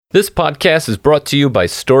This podcast is brought to you by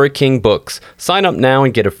Story King Books. Sign up now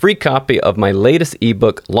and get a free copy of my latest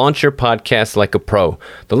ebook, Launch Your Podcast Like a Pro.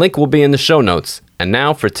 The link will be in the show notes. And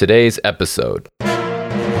now for today's episode.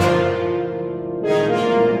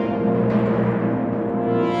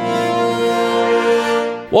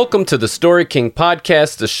 Welcome to the Story King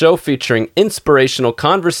Podcast, the show featuring inspirational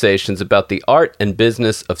conversations about the art and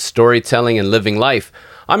business of storytelling and living life.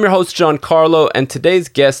 I'm your host, John Carlo, and today's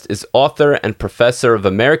guest is author and professor of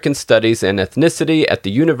American Studies and Ethnicity at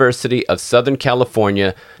the University of Southern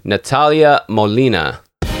California, Natalia Molina.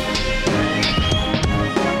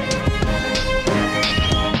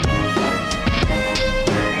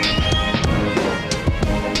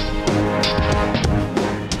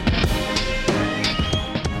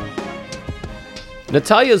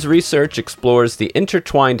 Natalia's research explores the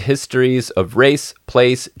intertwined histories of race,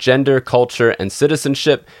 place, gender, culture, and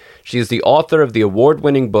citizenship. She is the author of the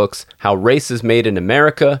award-winning books How Race is Made in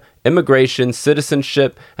America, Immigration,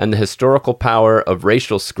 Citizenship, and the Historical Power of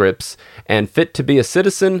Racial Scripts, and Fit to be a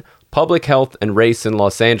Citizen, Public Health and Race in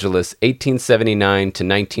Los Angeles, 1879 to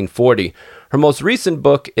 1940. Her most recent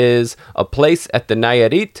book is A Place at the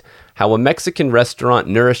Nayarit, How a Mexican Restaurant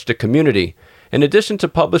Nourished a Community. In addition to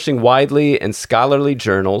publishing widely in scholarly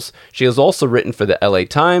journals, she has also written for the LA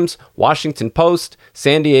Times, Washington Post,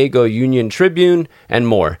 San Diego Union Tribune, and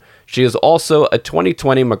more. She is also a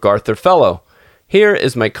 2020 MacArthur Fellow. Here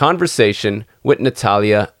is my conversation with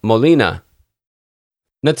Natalia Molina.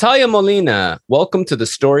 Natalia Molina, welcome to the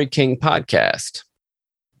Story King Podcast.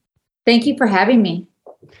 Thank you for having me.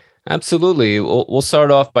 Absolutely. We'll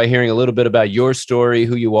start off by hearing a little bit about your story,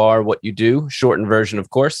 who you are, what you do, shortened version,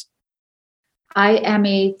 of course. I am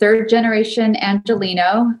a third-generation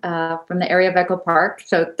Angelino from the area of Echo Park,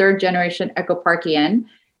 so third-generation Echo Parkian.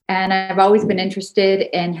 And I've always been interested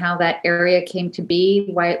in how that area came to be,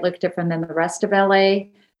 why it looked different than the rest of LA,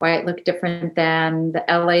 why it looked different than the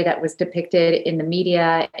LA that was depicted in the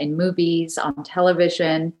media, in movies, on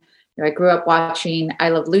television. I grew up watching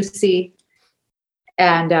I Love Lucy,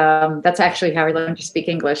 and that's actually how I learned to speak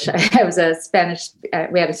English. I was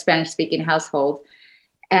we had a Spanish-speaking household.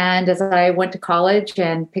 And as I went to college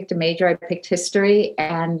and picked a major, I picked history.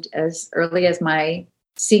 And as early as my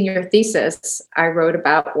senior thesis, I wrote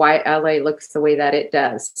about why LA looks the way that it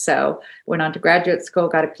does. So went on to graduate school,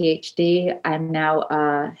 got a PhD. I'm now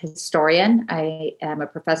a historian. I am a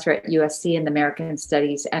professor at USC in the American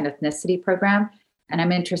Studies and Ethnicity program. And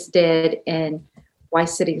I'm interested in why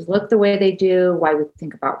cities look the way they do, why we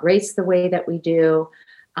think about race the way that we do,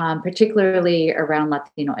 particularly around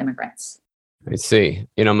Latino immigrants. I see.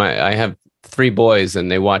 I have 3 boys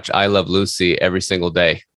and they watch I Love Lucy every single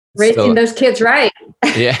day. Raising those kids right.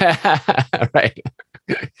 Yeah, right.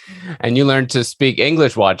 And you learned to speak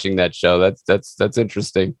English watching that show. That's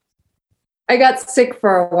interesting. I got sick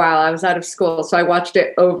for a while. I was out of school, so I watched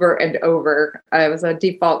it over and over. I was a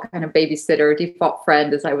default kind of babysitter, default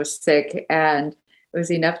friend as I was sick, and it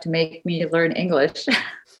was enough to make me learn English.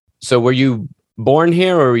 So were you born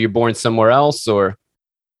here or were you born somewhere else or?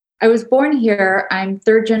 I was born here. I'm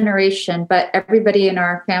third generation, but everybody in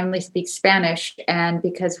our family speaks Spanish. And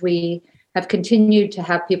because we have continued to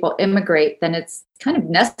have people immigrate, then it's kind of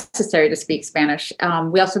necessary to speak Spanish.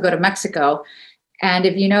 We also go to Mexico. And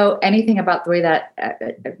if you know anything about the way that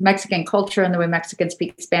Mexican culture and the way Mexicans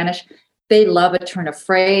speak Spanish, they love a turn of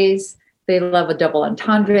phrase. They love a double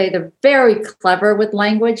entendre. They're very clever with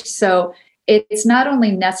language. So it's not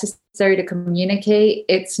only necessary to communicate,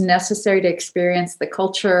 it's necessary to experience the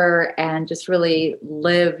culture and just really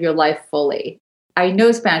live your life fully. I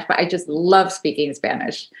know Spanish, but I just love speaking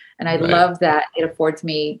Spanish. And I love that it affords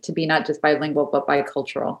me to be not just bilingual, but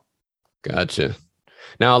bicultural. Gotcha.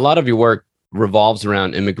 Now, a lot of your work revolves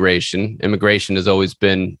around immigration. Immigration has always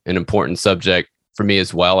been an important subject for me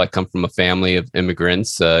as well. I come from a family of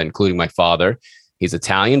immigrants, including my father. He's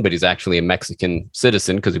Italian, but he's actually a Mexican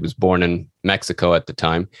citizen because he was born in Mexico at the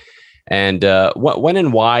time. And when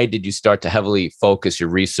and why did you start to heavily focus your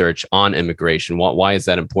research on immigration? Why is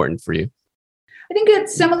that important for you? I think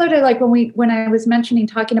it's similar to like when I was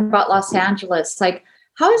talking about Los Angeles, like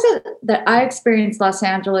how is it that I experienced Los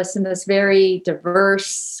Angeles in this very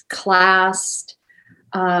diverse, classed,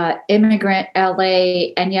 immigrant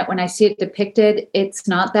LA, and yet when I see it depicted, it's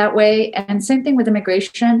not that way. And same thing with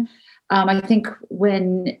immigration. I think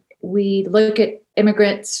when we look at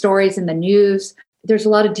immigrant stories in the news, there's a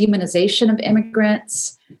lot of demonization of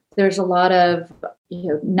immigrants. There's a lot of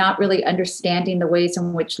not really understanding the ways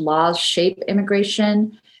in which laws shape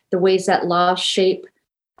immigration, the ways that laws shape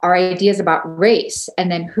our ideas about race,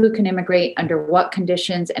 and then who can immigrate under what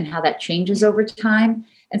conditions and how that changes over time.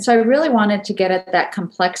 And so I really wanted to get at that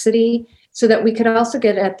complexity so that we could also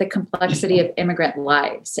get at the complexity of immigrant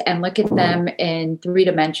lives and look at them in 3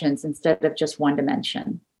 dimensions instead of just 1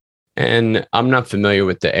 dimension. And I'm not familiar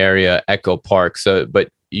with the area Echo Park, but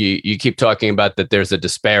you keep talking about that there's a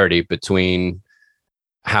disparity between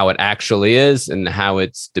how it actually is and how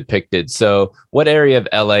it's depicted. So what area of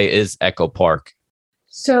LA is Echo Park?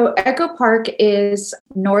 So Echo Park is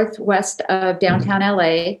northwest of downtown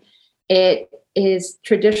LA. It is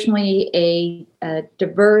traditionally a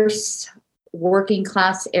diverse working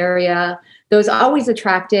class area. Those always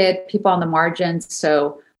attracted people on the margins.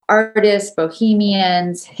 So artists,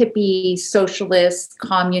 bohemians, hippies, socialists,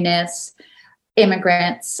 communists,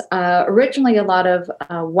 immigrants, originally a lot of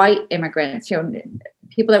white immigrants,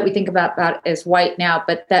 people that we think about as white now,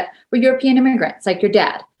 but that were European immigrants, like your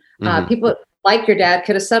dad. People like your dad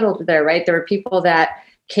could have settled there, right? There were people that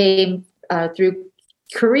came through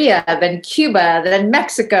Korea, then Cuba, then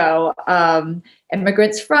Mexico,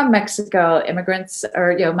 immigrants from Mexico, immigrants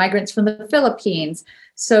or migrants from the Philippines.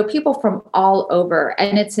 So people from all over.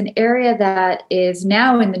 And it's an area that is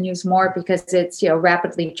now in the news more because it's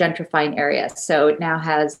rapidly gentrifying area. So it now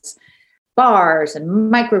has bars and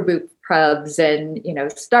microbrew pubs and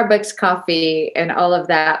Starbucks coffee and all of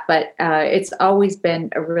that. But it's always been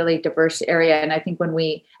a really diverse area. And I think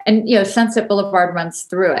Sunset Boulevard runs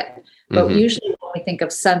through it. But usually when we think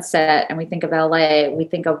of Sunset and we think of LA, we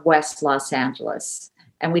think of West Los Angeles.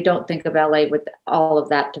 And we don't think of LA with all of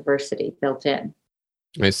that diversity built in.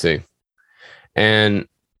 I see. And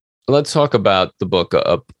let's talk about the book,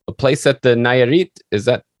 A Place at the Nayarit.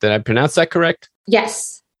 Did I pronounce that correct?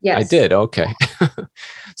 Yes. I did. Okay.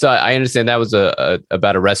 So I understand that was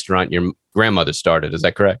about a restaurant your grandmother started. Is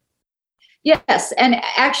that correct? Yes. And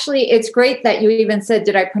actually, it's great that you even said,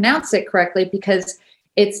 did I pronounce it correctly? Because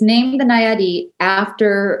it's named the Nayarit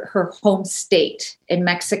after her home state in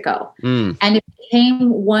Mexico. And it became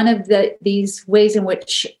one of these ways in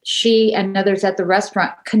which she and others at the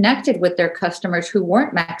restaurant connected with their customers who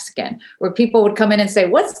weren't Mexican, where people would come in and say,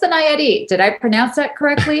 what's the Nayarit? Did I pronounce that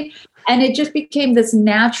correctly? And it just became this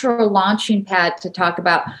natural launching pad to talk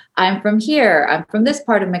about, I'm from here, I'm from this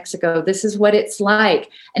part of Mexico, this is what it's like.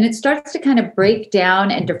 And it starts to kind of break down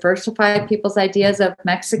and diversify people's ideas of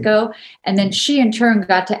Mexico. And then she in turn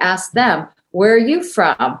got to ask them, where are you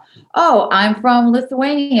from? Oh, I'm from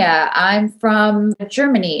Lithuania. I'm from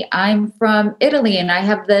Germany. I'm from Italy. And I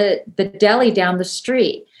have the deli down the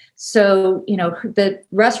street. So, the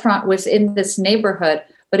restaurant was in this neighborhood,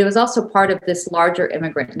 but it was also part of this larger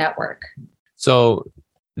immigrant network. So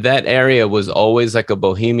that area was always like a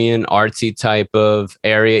bohemian, artsy type of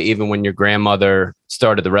area, even when your grandmother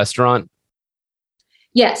started the restaurant?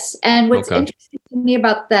 Yes. And what's interesting to me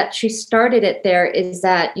about that, she started it there, is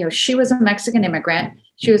that, she was a Mexican immigrant.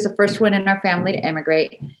 She was the first one in our family to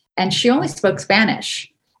immigrate, and she only spoke Spanish.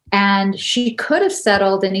 And she could have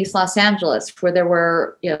settled in East Los Angeles, where there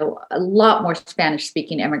were, a lot more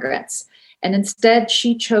Spanish-speaking immigrants. And instead,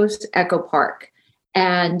 she chose Echo Park.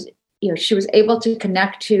 And, she was able to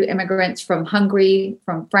connect to immigrants from Hungary,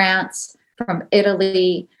 from France, from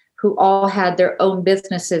Italy, who all had their own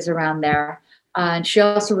businesses around there. And she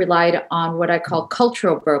also relied on what I call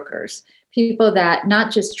cultural brokers, people that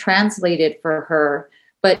not just translated for her,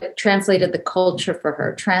 but translated the culture for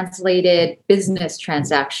her, translated business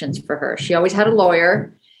transactions for her. She always had a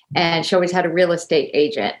lawyer, and she always had a real estate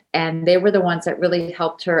agent. And they were the ones that really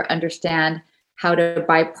helped her understand how to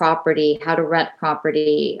buy property, how to rent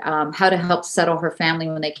property, how to help settle her family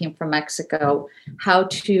when they came from Mexico, how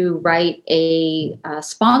to write a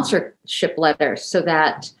sponsorship letter so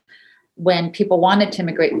that when people wanted to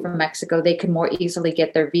immigrate from Mexico, they could more easily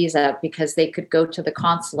get their visa because they could go to the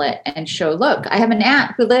consulate and show, look, I have an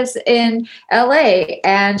aunt who lives in LA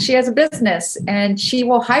and she has a business and she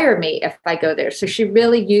will hire me if I go there. So she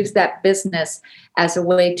really used that business as a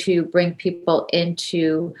way to bring people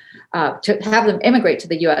into, to have them immigrate to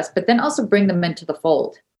the US, but then also bring them into the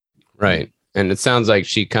fold. Right. And it sounds like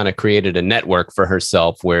she kind of created a network for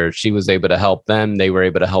herself where she was able to help them. They were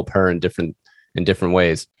able to help her in different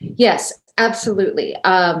ways. Yes, absolutely.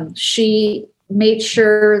 She made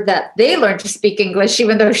sure that they learned to speak English,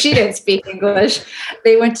 even though she didn't speak English.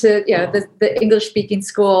 They went to the English speaking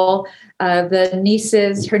school. Her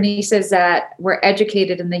nieces that were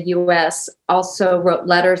educated in the U.S. also wrote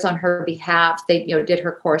letters on her behalf. They did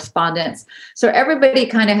her correspondence. So everybody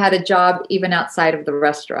kind of had a job even outside of the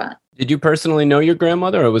restaurant. Did you personally know your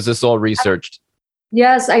grandmother, or was this all researched?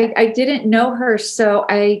 Yes, I didn't know her. So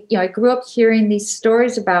I grew up hearing these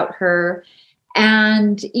stories about her.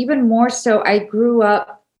 And even more so, I grew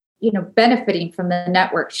up, benefiting from the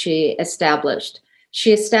network she established.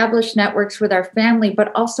 she established networks with our family,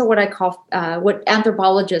 but also what I call, what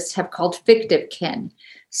anthropologists have called fictive kin.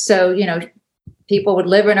 So, people would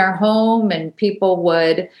live in her home and people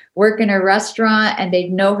would work in her restaurant and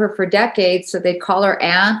they'd know her for decades. So they'd call her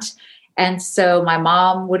aunt. And so my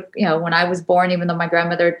mom would, when I was born, even though my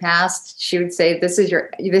grandmother had passed, she would say, this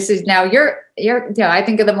is now your, I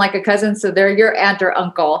think of them like a cousin. So they're your aunt or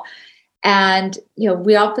uncle. And,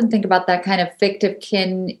 we often think about that kind of fictive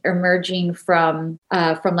kin emerging from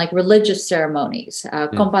like religious ceremonies,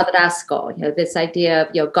 compadrazgo, this idea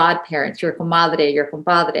of, godparents, your comadre, your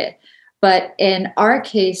compadre. But in our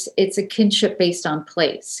case, it's a kinship based on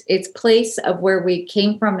place. It's place of where we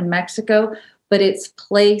came from in Mexico, but it's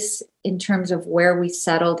place in terms of where we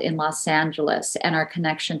settled in Los Angeles and our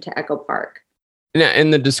connection to Echo Park. Now,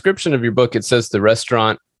 in the description of your book, it says the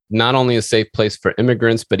restaurant, not only a safe place for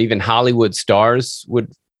immigrants, but even Hollywood stars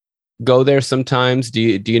would go there sometimes. Do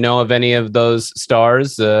you know of any of those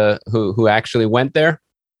stars who actually went there?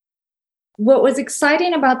 What was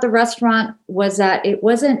exciting about the restaurant was that it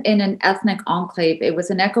wasn't in an ethnic enclave. It was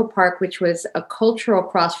in Echo Park, which was a cultural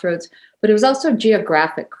crossroads, but it was also a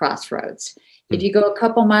geographic crossroads. If you go a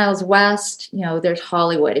couple miles west, there's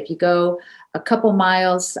Hollywood. If you go a couple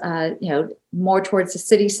miles, more towards the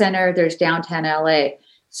city center, there's downtown LA.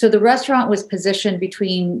 So the restaurant was positioned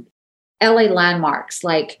between LA landmarks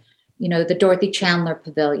like, the Dorothy Chandler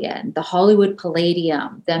Pavilion, the Hollywood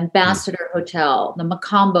Palladium, the Ambassador Hotel, the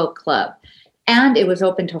Macombo Club, and it was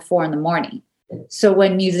open till 4 a.m. So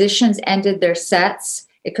when musicians ended their sets,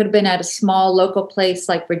 it could have been at a small local place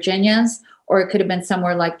like Virginia's, or it could have been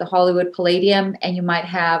somewhere like the Hollywood Palladium, and you might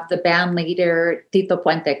have the band leader Tito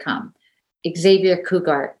Puente come, Xavier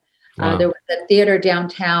Cugat. Wow. There was a theater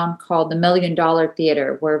downtown called the $1 Million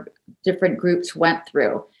Theater where different groups went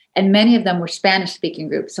through. And many of them were Spanish-speaking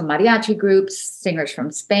groups, so mariachi groups, singers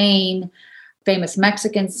from Spain, famous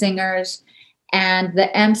Mexican singers. And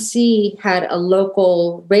the MC had a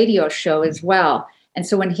local radio show as well. And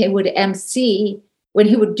so when he would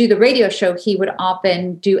do the radio show, he would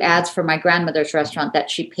often do ads for my grandmother's restaurant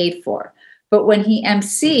that she paid for. But when he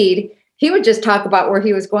MC'd, he would just talk about where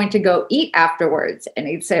he was going to go eat afterwards. And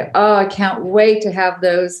he'd say, oh, I can't wait to have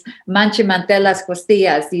those mantelas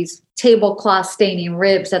costillas, these tablecloth staining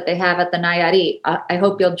ribs that they have at the Nayarit. I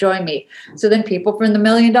hope you'll join me. So then people from the $1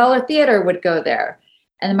 Million Theater would go there.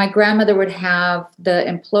 And my grandmother would have the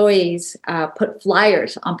employees put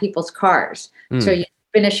flyers on people's cars. So you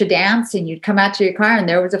finish a dance and you'd come out to your car and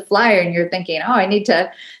there was a flyer and you're thinking, oh, I need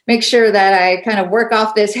to make sure that I kind of work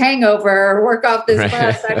off this hangover or work off this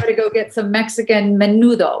bus. I got to go get some Mexican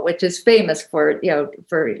menudo, which is famous for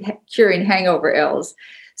curing hangover ills.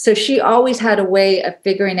 So she always had a way of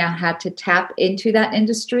figuring out how to tap into that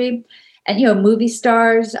industry. And, movie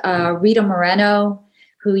stars, Rita Moreno,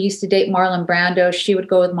 who used to date Marlon Brando, she would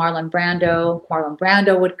go with Marlon Brando. Marlon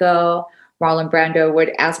Brando would go. Marlon Brando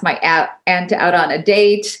would ask my aunt out on a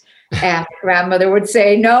date. And my grandmother would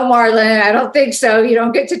say, no, Marlon, I don't think so. You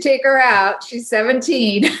don't get to take her out. She's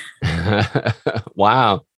 17.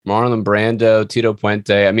 Wow. Marlon Brando, Tito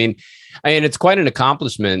Puente. I mean, it's quite an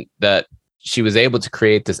accomplishment that she was able to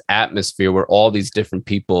create this atmosphere where all these different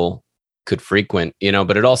people could frequent,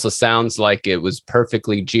 but it also sounds like it was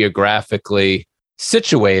perfectly geographically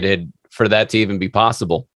situated for that to even be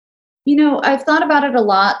possible. I've thought about it a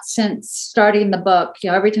lot since starting the book.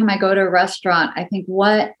 Every time I go to a restaurant, I think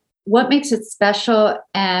what makes it special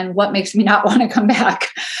and what makes me not want to come back.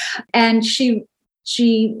 And she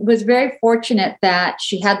was very fortunate that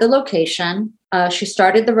she had the location. She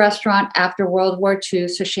started the restaurant after World War II,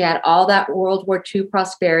 so she had all that World War II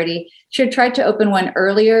prosperity. She had tried to open one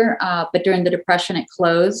earlier, but during the Depression, it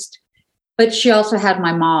closed. But she also had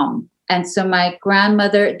my mom. And so my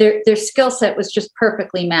grandmother, their skill set was just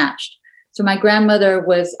perfectly matched. So my grandmother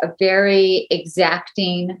was a very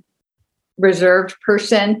exacting, reserved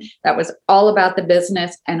person that was all about the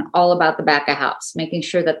business and all about the back of house, making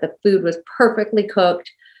sure that the food was perfectly cooked,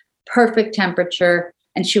 perfect temperature.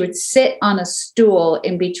 And she would sit on a stool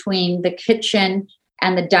in between the kitchen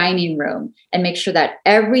and the dining room and make sure that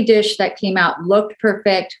every dish that came out looked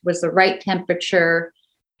perfect, was the right temperature,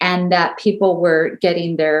 and that people were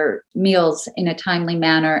getting their meals in a timely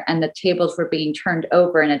manner and the tables were being turned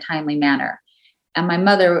over in a timely manner. And my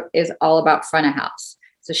mother is all about front of house.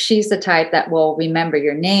 So she's the type that will remember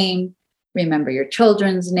your name, remember your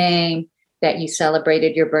children's name, that you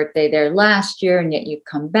celebrated your birthday there last year and yet you've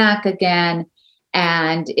come back again.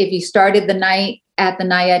 And if you started the night at the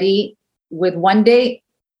Nayarit with one date,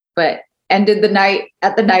 but ended the night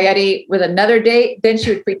at the Nayari with another date, then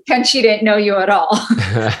she would pretend she didn't know you at all.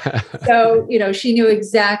 So, she knew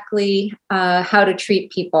exactly how to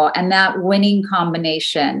treat people. And that winning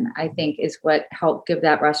combination, I think, is what helped give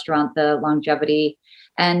that restaurant the longevity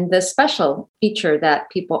and the special feature that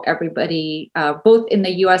everybody, both in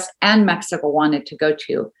the US and Mexico, wanted to go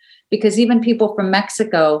to. Because even people from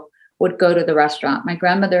Mexico would go to the restaurant. My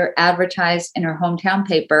grandmother advertised in her hometown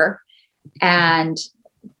paper, and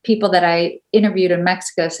people that I interviewed in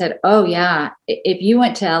Mexico said, "Oh yeah, if you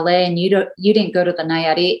went to LA and you didn't go to the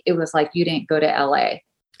Nayari, it was like you didn't go to LA."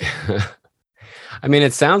 I mean,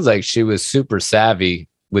 it sounds like she was super savvy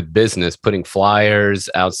with business, putting flyers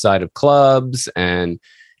outside of clubs and,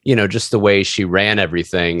 just the way she ran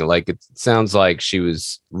everything. Like, it sounds like she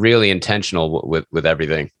was really intentional with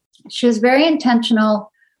everything. She was very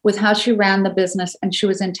intentional with how she ran the business, and she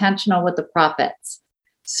was intentional with the profits.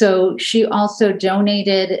 So she also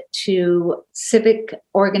donated to civic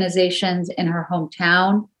organizations in her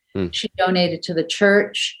hometown. She donated to the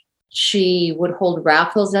church. She would hold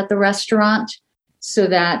raffles at the restaurant so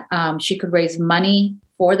that she could raise money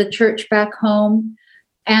for the church back home.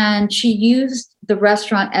 And she used the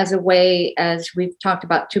restaurant as a way, as we've talked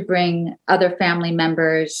about, to bring other family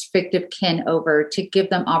members, fictive kin over, to give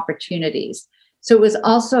them opportunities. So it was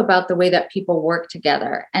also about the way that people work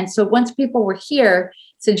together. And so once people were here,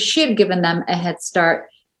 since she had given them a head start,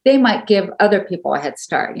 they might give other people a head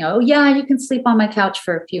start. Yeah, you can sleep on my couch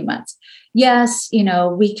for a few months. Yes,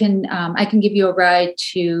 we can, I can give you a ride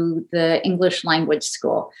to the English language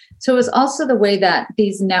school. So it was also the way that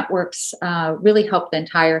these networks really helped the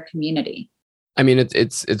entire community. I mean,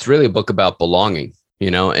 it's really a book about belonging.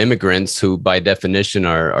 Immigrants who by definition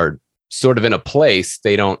are sort of in a place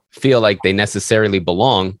they don't feel like they necessarily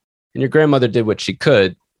belong. And your grandmother did what she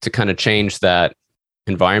could to kind of change that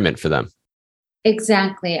environment for them.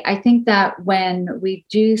 Exactly. I think that when we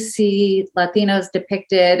do see Latinos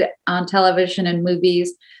depicted on television and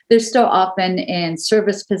movies, they're still often in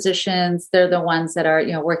service positions. They're the ones that are,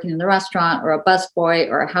 working in the restaurant, or a busboy,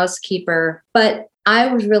 or a housekeeper. But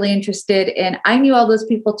I was really interested in, I knew all those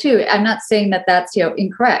people too. I'm not saying that that's,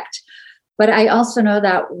 incorrect. But I also know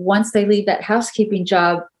that once they leave that housekeeping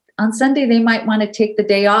job, on Sunday, they might want to take the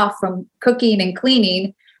day off from cooking and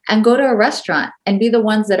cleaning and go to a restaurant and be the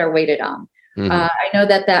ones that are waited on. Mm-hmm. I know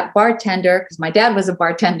that bartender, because my dad was a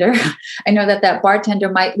bartender, I know that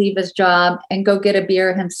bartender might leave his job and go get a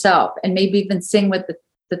beer himself and maybe even sing with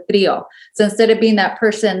the trio. So instead of being that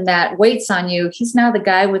person that waits on you, he's now the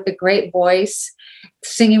guy with the great voice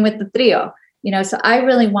singing with the trio. So I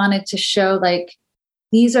really wanted to show, like,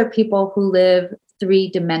 these are people who live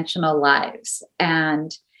 3-dimensional lives,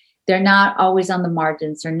 and they're not always on the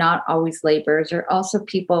margins. They're not always laborers. They're also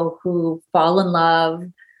people who fall in love,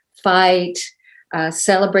 fight,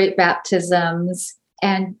 celebrate baptisms,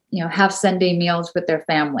 and have Sunday meals with their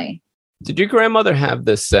family. Did your grandmother have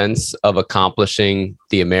this sense of accomplishing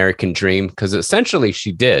the American dream? Because essentially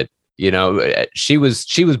she did. She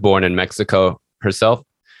was born in Mexico herself.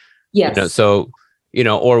 Yes.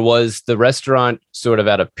 Or was the restaurant sort of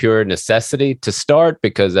out of pure necessity to start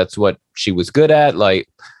because that's what she was good at? Like,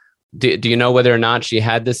 do you know whether or not she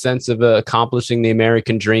had this sense of accomplishing the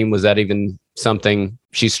American dream? Was that even something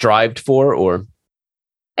she strived for, or?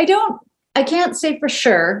 I can't say for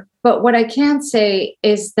sure, but what I can say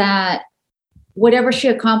is that whatever she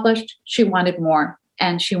accomplished, she wanted more,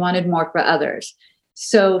 and she wanted more for others.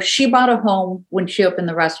 So she bought a home when she opened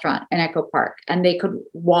the restaurant in Echo Park, and they could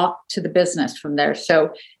walk to the business from there.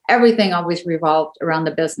 So everything always revolved around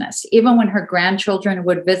the business. Even when her grandchildren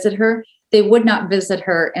would visit her, they would not visit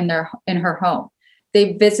her in her home.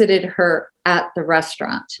 They visited her at the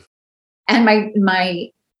restaurant. And my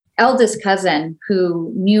eldest cousin,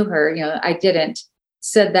 who knew her, I didn't,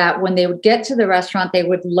 said that when they would get to the restaurant, they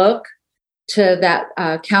would look to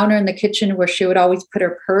that counter in the kitchen where she would always put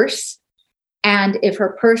her purse. And if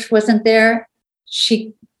her purse wasn't there,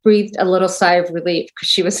 she breathed a little sigh of relief because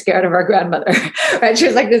she was scared of our grandmother. Right? She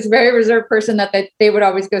was like this very reserved person that they would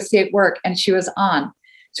always go see at work, and she was on.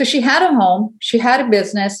 So she had a home, she had a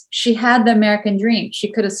business, she had the American dream. She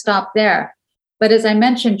could have stopped there. But as I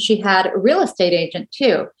mentioned, she had a real estate agent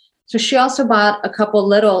too. So she also bought a couple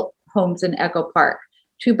little homes in Echo Park,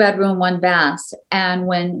 2-bedroom, 1-bath. And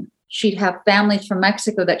when she'd have families from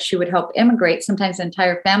Mexico that she would help immigrate, sometimes the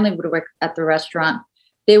entire family would work at the restaurant.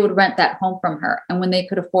 They would rent that home from her. And when they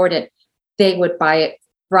could afford it, they would buy it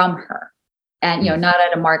from her. And, not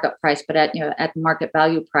at a markup price, but at market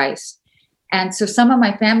value price. And so some of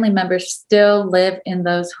my family members still live in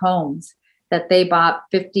those homes. that they bought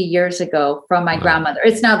 50 years ago from my grandmother.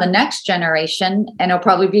 It's now the next generation, and it'll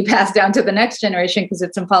probably be passed down to the next generation because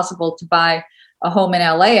it's impossible to buy a home in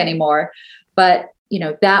LA anymore. But,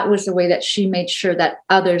 that was the way that she made sure that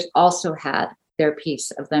others also had their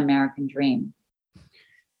piece of the American dream.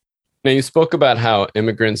 Now, you spoke about how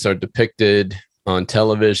immigrants are depicted on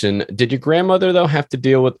television. Did your grandmother, though, have to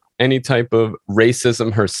deal with any type of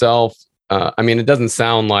racism herself? It doesn't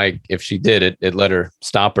sound like if she did, it let her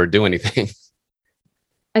stop or do anything.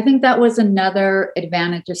 I think that was another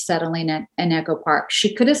advantage of settling in Echo Park.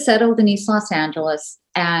 She could have settled in East Los Angeles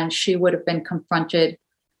and she would have been confronted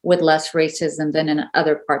with less racism than in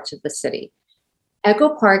other parts of the city.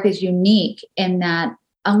 Echo Park is unique in that,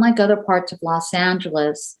 unlike other parts of Los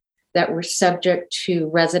Angeles that were subject to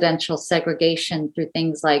residential segregation through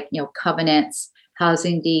things like, covenants,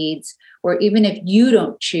 housing deeds, or even if you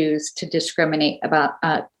don't choose to discriminate about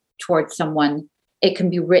towards someone, it can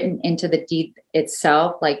be written into the deed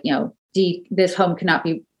itself, like, this home cannot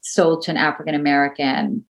be sold to an African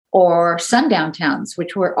American, or sundown towns,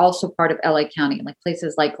 which were also part of LA County, like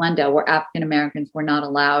places like Glendale, where African Americans were not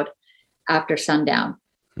allowed after sundown.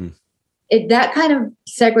 That kind of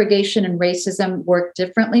segregation and racism worked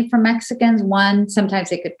differently for Mexicans. One, sometimes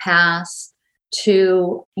they could pass.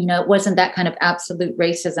 Two, it wasn't that kind of absolute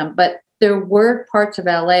racism, but there were parts of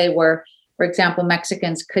LA where, for example,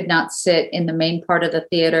 Mexicans could not sit in the main part of the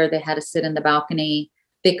theater. They had to sit in the balcony.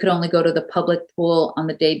 They could only go to the public pool on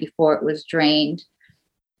the day before it was drained.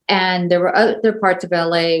 And there were other parts of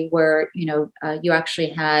LA where, you actually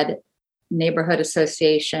had neighborhood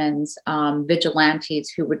associations, vigilantes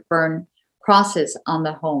who would burn crosses on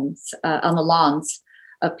the homes, on the lawns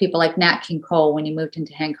of people like Nat King Cole when he moved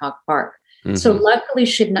into Hancock Park. Mm-hmm. So luckily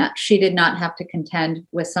she did not have to contend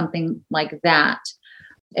with something like that.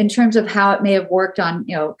 In terms of how it may have worked on,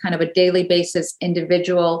 kind of a daily basis,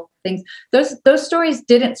 individual things, those stories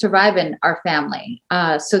didn't survive in our family.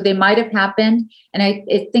 So they might have happened. And I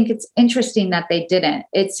think it's interesting that they didn't.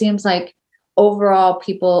 It seems like overall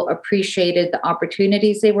people appreciated the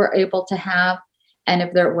opportunities they were able to have. And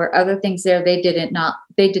if there were other things there, they did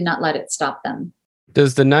not let it stop them.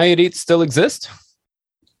 Does the Nayarit still exist?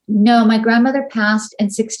 No, my grandmother passed in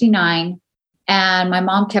 1969. And my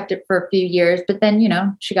mom kept it for a few years, but then,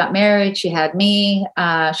 she got married, she had me.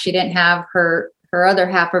 She didn't have her other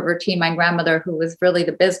half of her team, my grandmother, who was really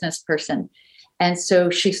the business person. And so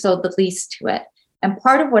she sold the lease to it. And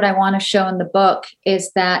part of what I want to show in the book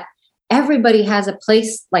is that everybody has a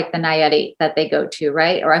place like the Nayarit that they go to,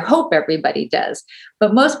 right? Or I hope everybody does.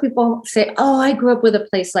 But most people say, oh, I grew up with a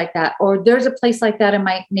place like that, or there's a place like that in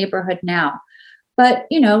my neighborhood now. But,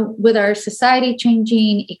 with our society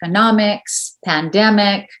changing, economics,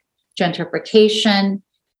 pandemic, gentrification,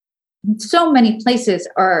 so many places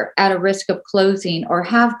are at a risk of closing or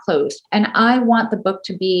have closed. And I want the book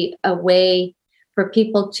to be a way for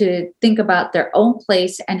people to think about their own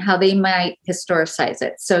place and how they might historicize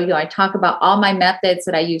it. So, I talk about all my methods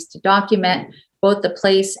that I use to document both the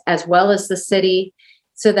place as well as the city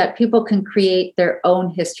so that people can create their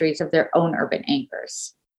own histories of their own urban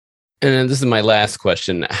anchors. And this is my last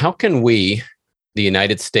question. How can we, the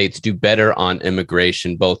United States, do better on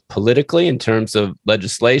immigration, both politically in terms of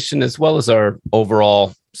legislation, as well as our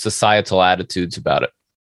overall societal attitudes about it?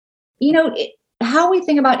 How we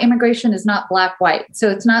think about immigration is not black-white. So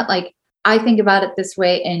it's not like I think about it this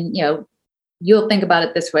way and, you'll think about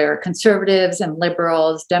it this way, or conservatives and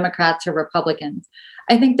liberals, Democrats or Republicans.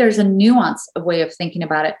 I think there's a nuance of way of thinking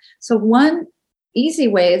about it. So one easy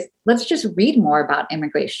way is let's just read more about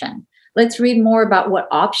immigration. Let's read more about what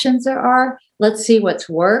options there are. Let's see what's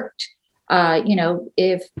worked.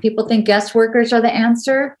 If people think guest workers are the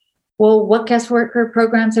answer, well, what guest worker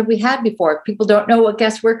programs have we had before? If people don't know what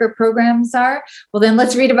guest worker programs are, well, then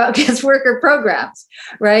let's read about guest worker programs,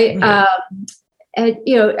 right? Mm-hmm.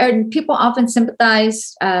 And people often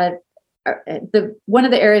sympathize. One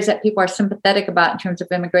of the areas that people are sympathetic about in terms of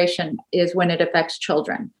immigration is when it affects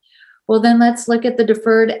children. Well, then let's look at the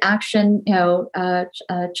Deferred Action, Child Act,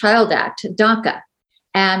 DACA,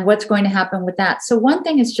 and what's going to happen with that. So one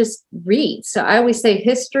thing is just read. So I always say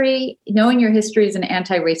knowing your history is an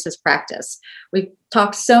anti-racist practice. We've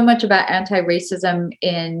talked so much about anti-racism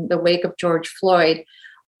in the wake of George Floyd,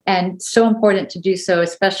 and so important to do so,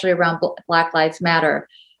 especially around Black Lives Matter.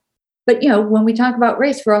 But, when we talk about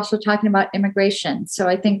race, we're also talking about immigration. So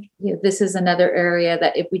I think this is another area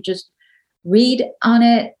that if we just read on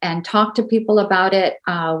it and talk to people about it,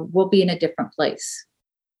 we'll be in a different place.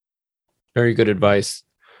 Very good advice.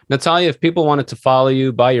 Natalia, if people wanted to follow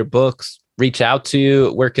you, buy your books, reach out to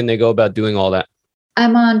you, where can they go about doing all that?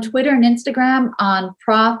 I'm on Twitter and Instagram on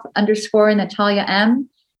Prof_Natalia M.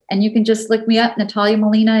 And you can just look me up, Natalia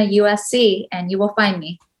Molina, USC, and you will find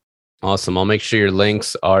me. Awesome. I'll make sure your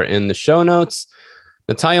links are in the show notes.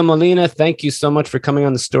 Natalia Molina, thank you so much for coming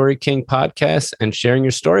on the Story King podcast and sharing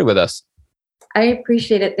your story with us. I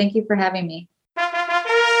appreciate it. Thank you for having me.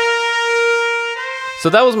 So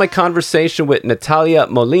that was my conversation with Natalia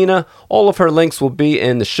Molina. All of her links will be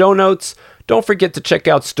in the show notes. Don't forget to check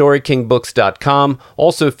out StoryKingBooks.com.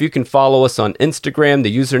 Also, if you can follow us on Instagram,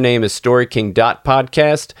 the username is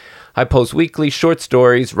StoryKing.podcast. I post weekly short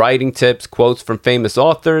stories, writing tips, quotes from famous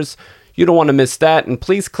authors. You don't want to miss that. And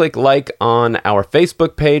please click like on our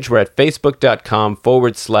Facebook page. We're at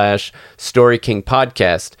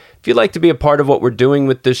facebook.com/StoryKingPodcast. If you'd like to be a part of what we're doing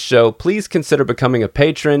with this show, please consider becoming a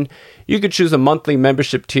patron. You could choose a monthly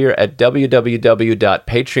membership tier at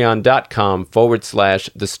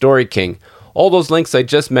www.patreon.com/TheStoryKing. All those links I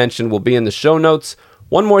just mentioned will be in the show notes.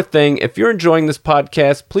 One more thing, if you're enjoying this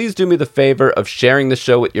podcast, please do me the favor of sharing the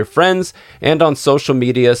show with your friends and on social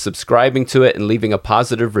media, subscribing to it and leaving a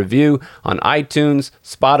positive review on iTunes,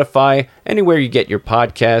 Spotify, anywhere you get your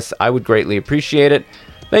podcasts. I would greatly appreciate it.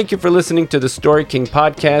 Thank you for listening to the Story King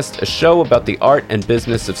podcast, a show about the art and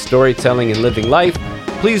business of storytelling and living life.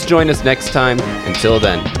 Please join us next time. Until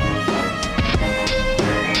then.